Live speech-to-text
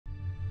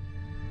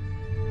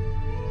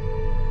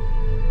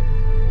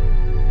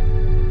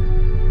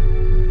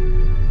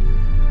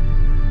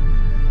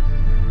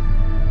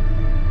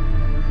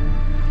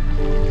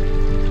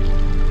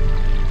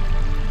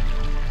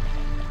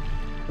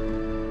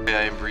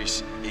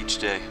increase each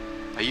day.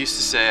 I used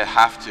to say I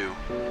have to,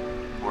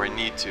 or I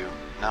need to.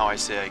 Now I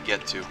say I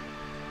get to.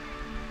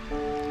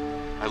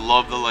 I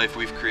love the life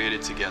we've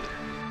created together.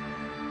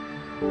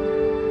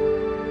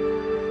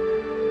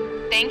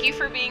 Thank you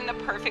for being the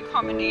perfect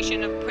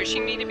combination of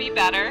pushing me to be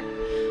better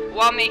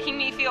while making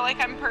me feel like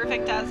I'm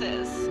perfect as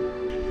is.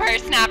 For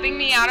snapping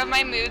me out of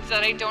my moods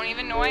that I don't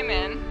even know I'm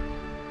in.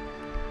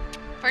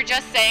 For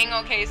just saying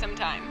okay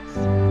sometimes.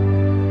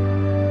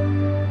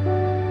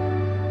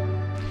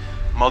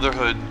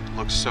 Motherhood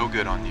looks so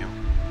good on you.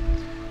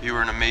 You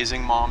are an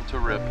amazing mom to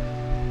rip.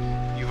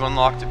 You've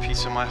unlocked a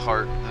piece of my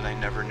heart that I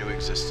never knew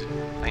existed.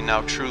 I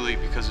now truly,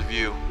 because of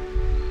you,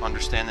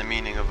 understand the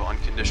meaning of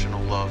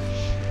unconditional love,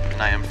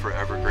 and I am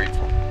forever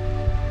grateful.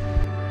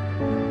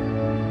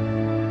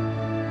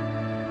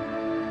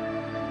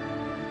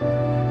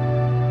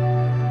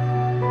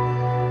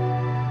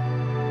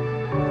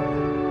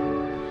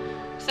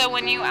 So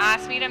when you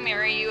asked me to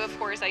marry you, of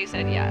course I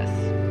said yes.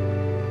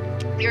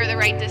 You're the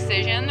right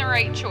decision, the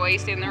right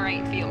choice, and the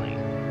right feeling.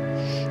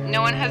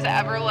 No one has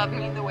ever loved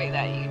me the way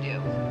that you do.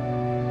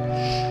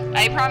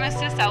 I promise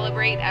to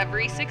celebrate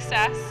every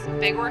success,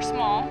 big or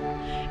small,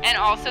 and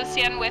also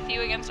stand with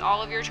you against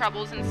all of your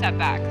troubles and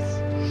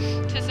setbacks,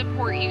 to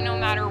support you no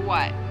matter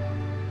what.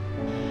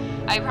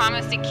 I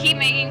promise to keep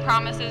making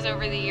promises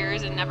over the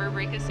years and never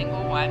break a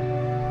single one.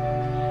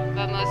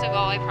 But most of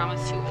all, I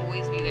promise to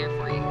always be there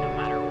for you no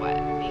matter what,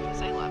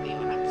 because I love you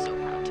and I'm so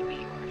proud to be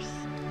yours.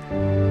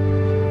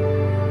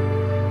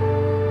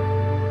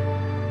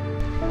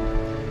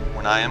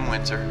 When I am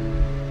winter,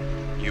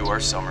 you are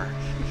summer.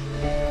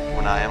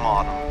 When I am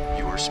autumn,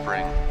 you are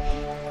spring.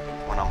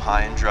 When I'm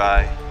high and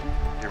dry,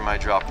 you're my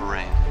drop of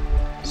rain.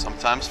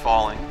 Sometimes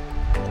falling,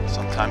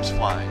 sometimes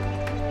flying.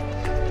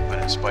 But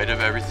in spite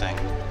of everything,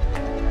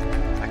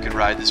 I could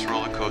ride this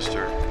roller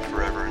coaster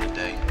forever and a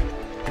day.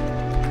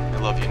 I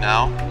love you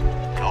now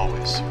and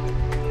always.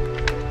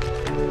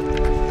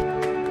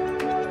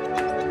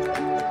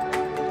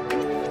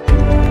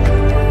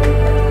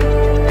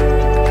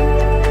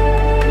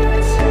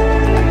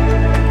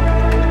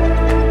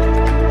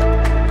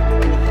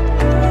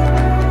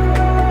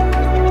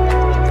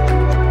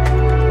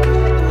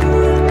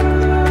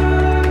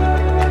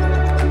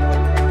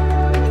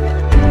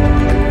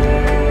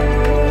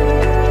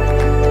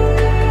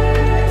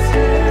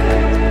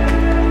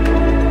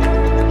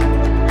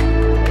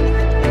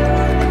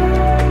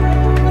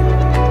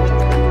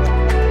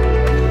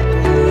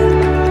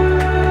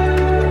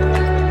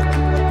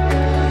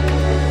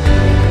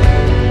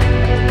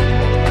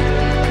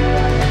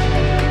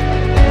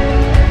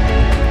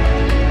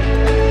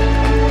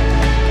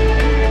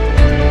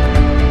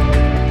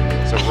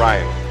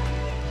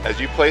 As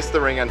you place the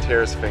ring on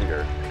Tara's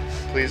finger,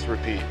 please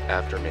repeat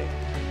after me.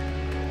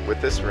 With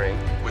this ring,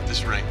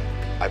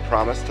 I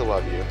promise to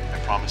love you,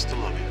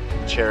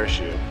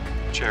 cherish you,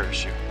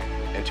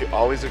 and to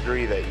always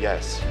agree that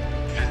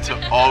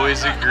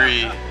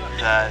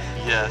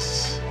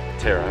yes.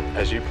 Tara,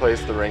 as you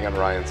place the ring on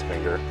Ryan's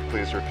finger,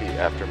 please repeat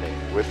after me.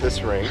 With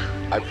this ring,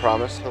 I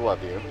promise to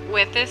love you.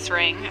 With this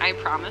ring, I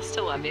promise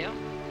to love you.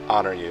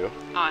 Honor you.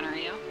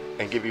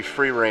 And give you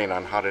free reign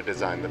on how to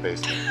design the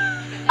basement.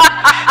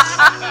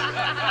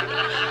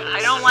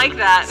 I don't like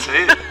that.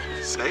 Say it.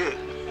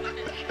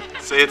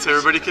 Say it so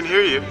everybody can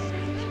hear you.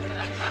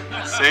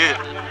 Say it.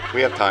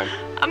 We have time.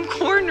 I'm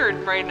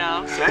cornered right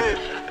now. Say it.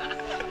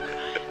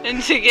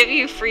 And to give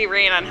you free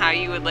reign on how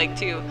you would like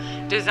to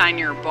design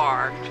your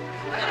bar.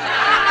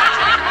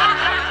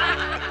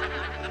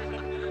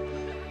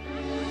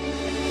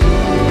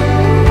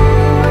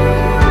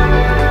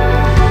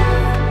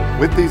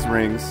 With these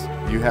rings,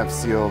 you have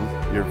sealed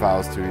your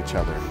vows to each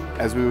other.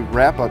 As we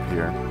wrap up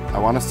here, I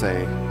want to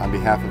say, on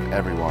behalf of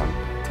everyone,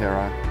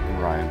 Tara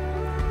and Ryan,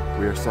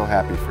 we are so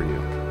happy for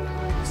you.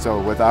 So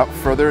without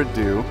further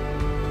ado,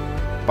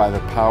 by the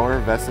power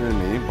vested in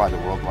me by the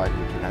worldwide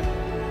internet,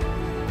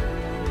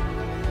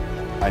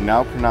 I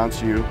now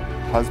pronounce you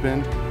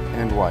husband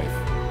and wife.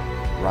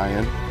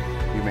 Ryan,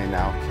 you may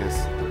now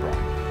kiss the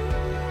bride.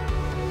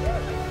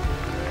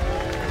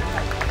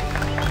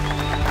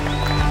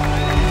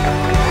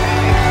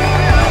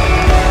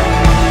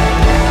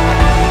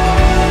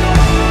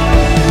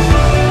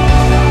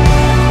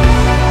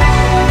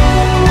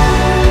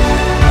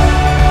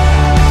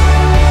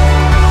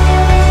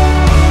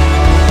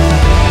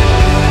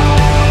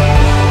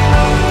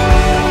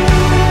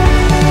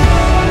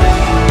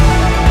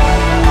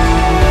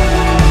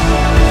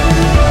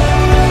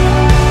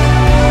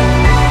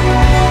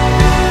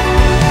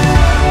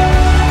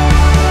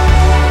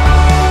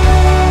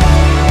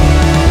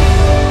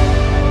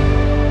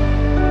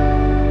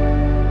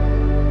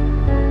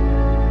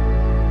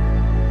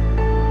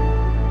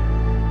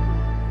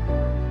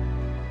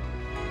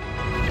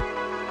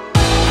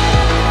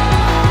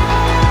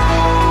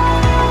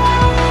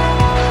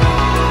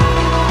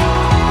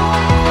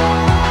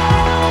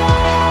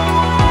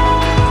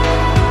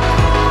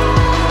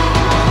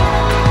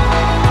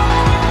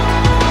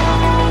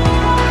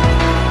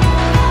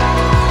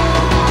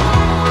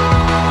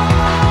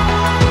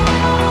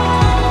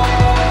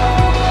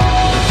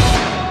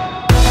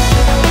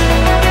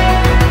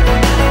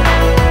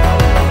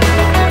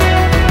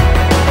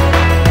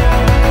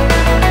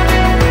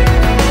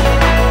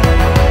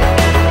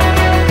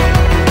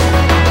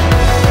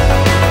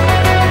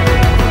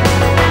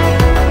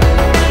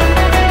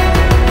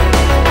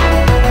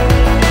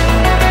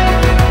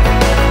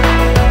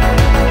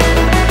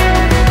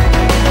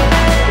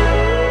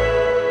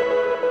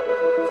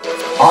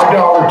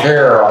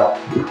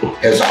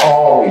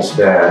 always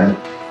been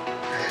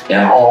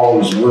and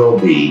always will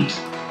be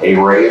a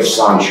ray of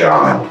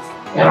sunshine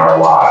in our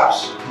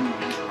lives.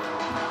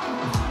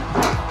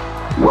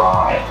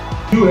 Ryan,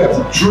 you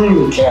have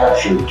truly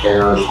captured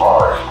Tara's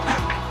heart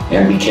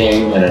and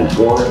became an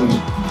important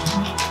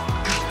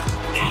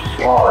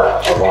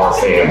part of our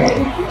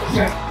family.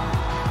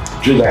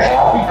 To the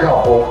happy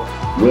couple,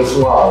 with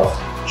love,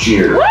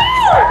 cheers.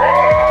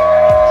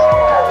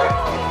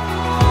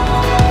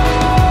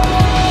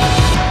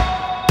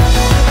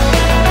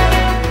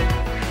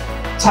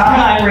 Tom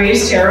and I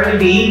raised Tara to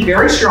be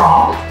very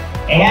strong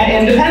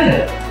and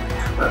independent.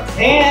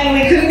 And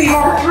we couldn't be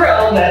more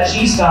thrilled that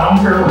she's found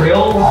her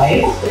real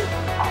life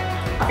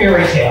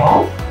fairy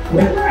tale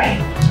with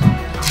Ryan.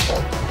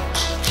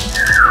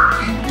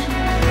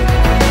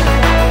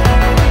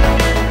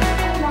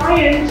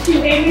 Ryan, she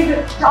gave me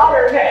the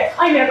daughter that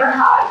I never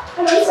had,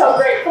 and I'm so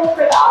grateful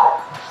for that.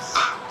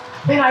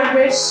 And I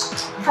wish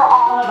for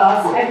all of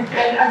us, and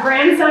a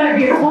grandson, a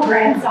beautiful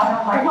grandson,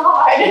 oh my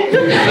God.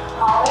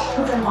 All the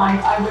things in life,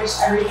 I wish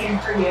everything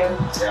for you.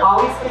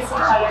 Always kiss each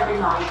other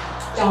goodnight.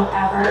 Don't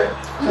ever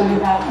go to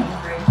bed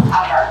angry,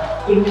 ever.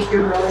 Even if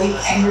you're really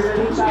angry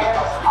with each other,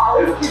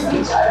 always kiss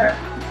each other.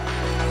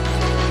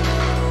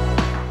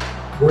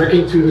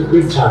 Working through the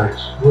good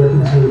times,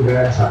 working through the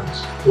bad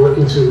times,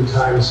 working through the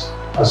times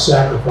of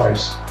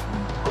sacrifice.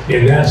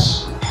 And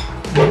that's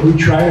what we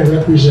try to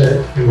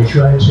represent and we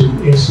try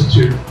to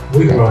institute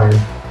with Ryan.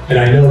 And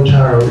I know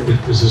Tara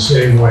is the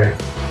same way.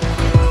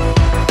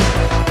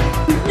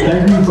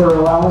 Thank you for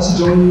allowing us to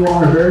join you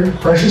on a very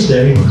precious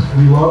day.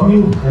 We love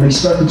you and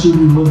expect the two of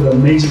you to live an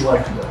amazing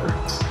life together.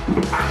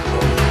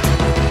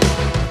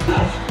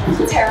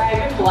 Tara, I've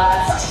been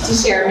blessed to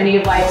share many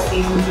of life's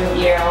seasons with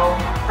you,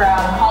 from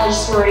college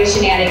sorority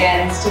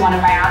shenanigans to one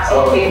of my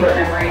absolute favorite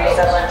memories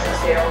of lecture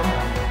 2.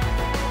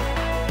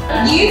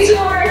 You two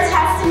are a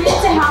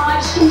testament to how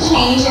much can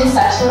change in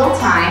such little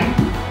time,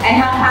 and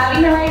how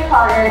having the right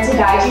partner to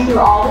guide you through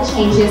all the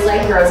changes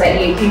life throws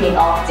at you can make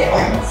all the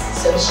difference.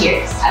 So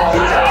cheers. I love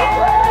you all.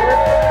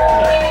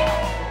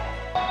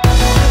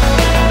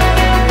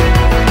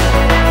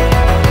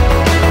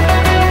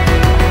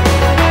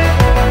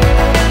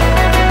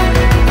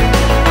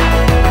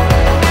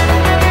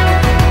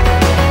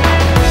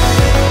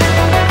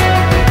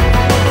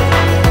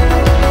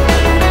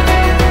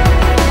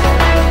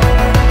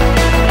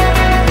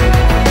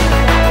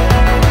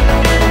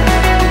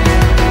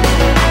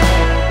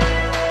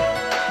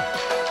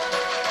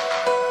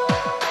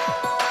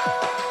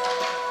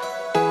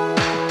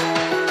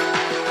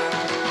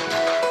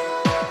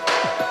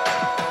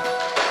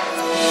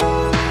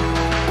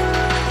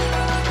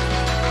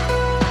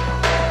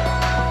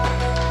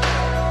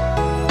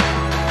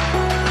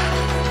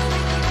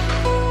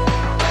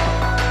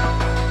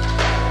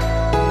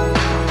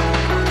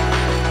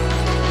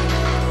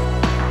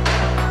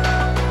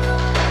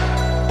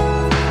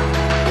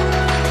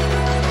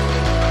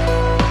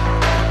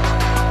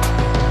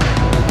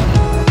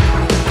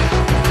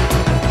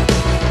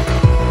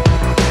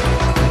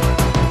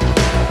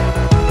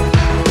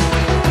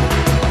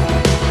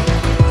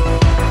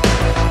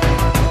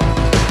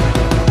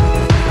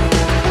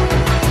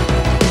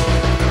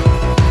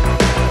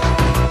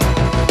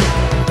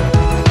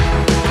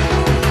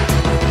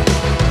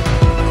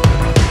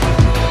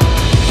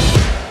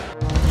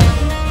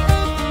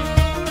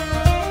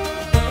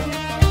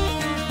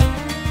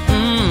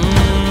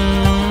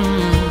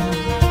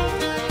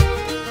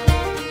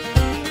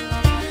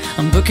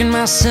 Booking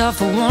myself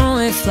a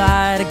one-way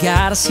flight. I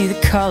gotta see the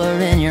color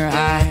in your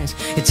eyes.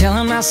 You're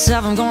telling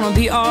myself I'm gonna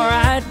be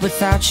alright.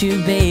 Without you,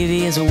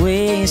 baby, is a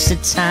waste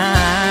of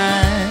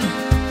time.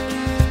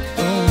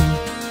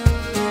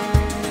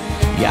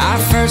 Yeah, our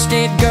first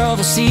date, girl,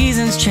 the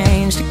seasons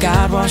changed.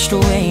 God washed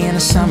away in a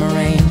summer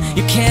rain.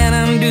 You can't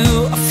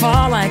undo a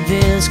fall like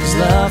this, 'cause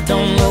love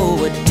don't know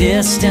what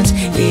distance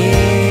is.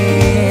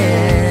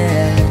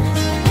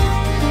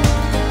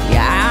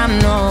 Yeah, I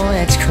know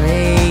it's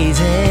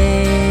crazy,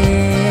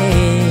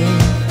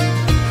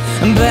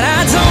 but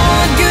I don't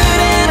want good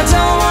and I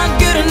don't want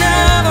good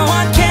enough. I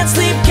want can't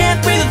sleep,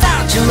 can't breathe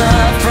without your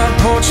love. Front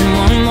porch and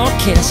one more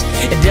kiss.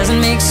 It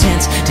doesn't make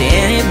sense to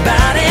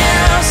anybody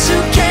else.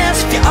 Who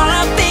cares if you're all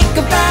I think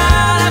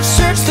about? I've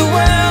searched the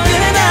world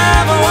and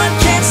I want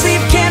can't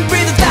sleep, can't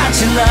breathe without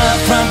your love.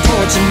 Front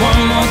porch and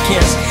one more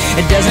kiss.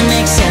 It doesn't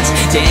make sense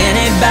to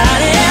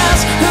anybody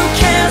else. Who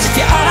cares if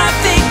you're all I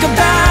think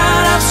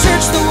about? I've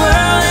searched the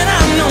world and I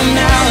know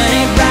now it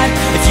ain't right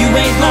if you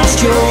ain't lost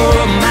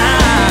your mind.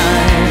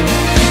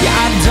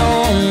 I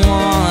don't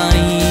want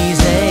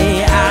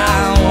easy, I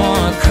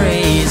want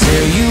crazy.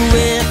 Are you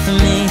with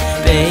me,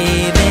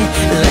 baby?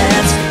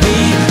 Let's be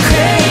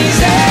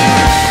crazy.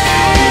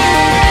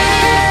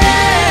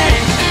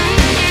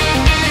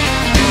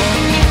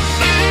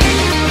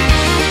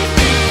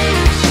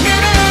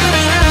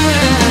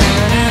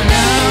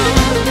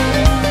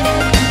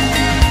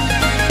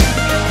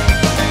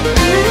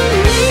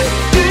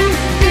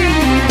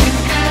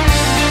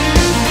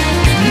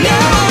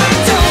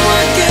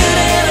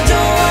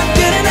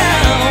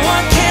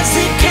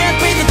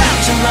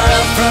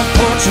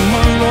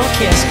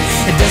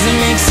 It doesn't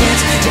make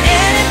sense to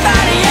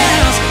anybody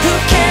else. Who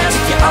cares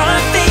if you're all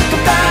I think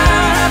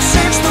about? I've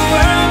searched the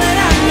world and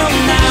I know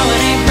now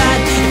it ain't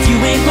right if you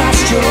ain't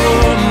lost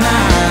your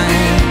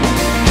mind.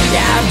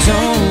 Yeah, I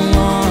don't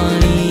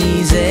want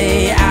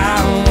easy, I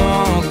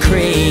want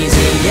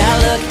crazy. Yeah,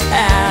 look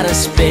at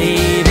us,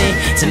 baby.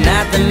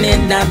 Tonight the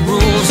midnight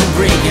rules are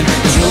breaking.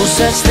 There's no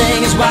such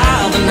thing as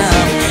wild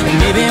enough, and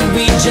maybe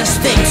we just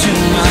think too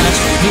much.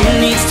 Who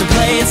needs to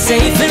play it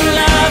safe in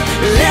love?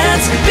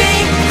 Let's be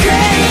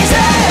crazy.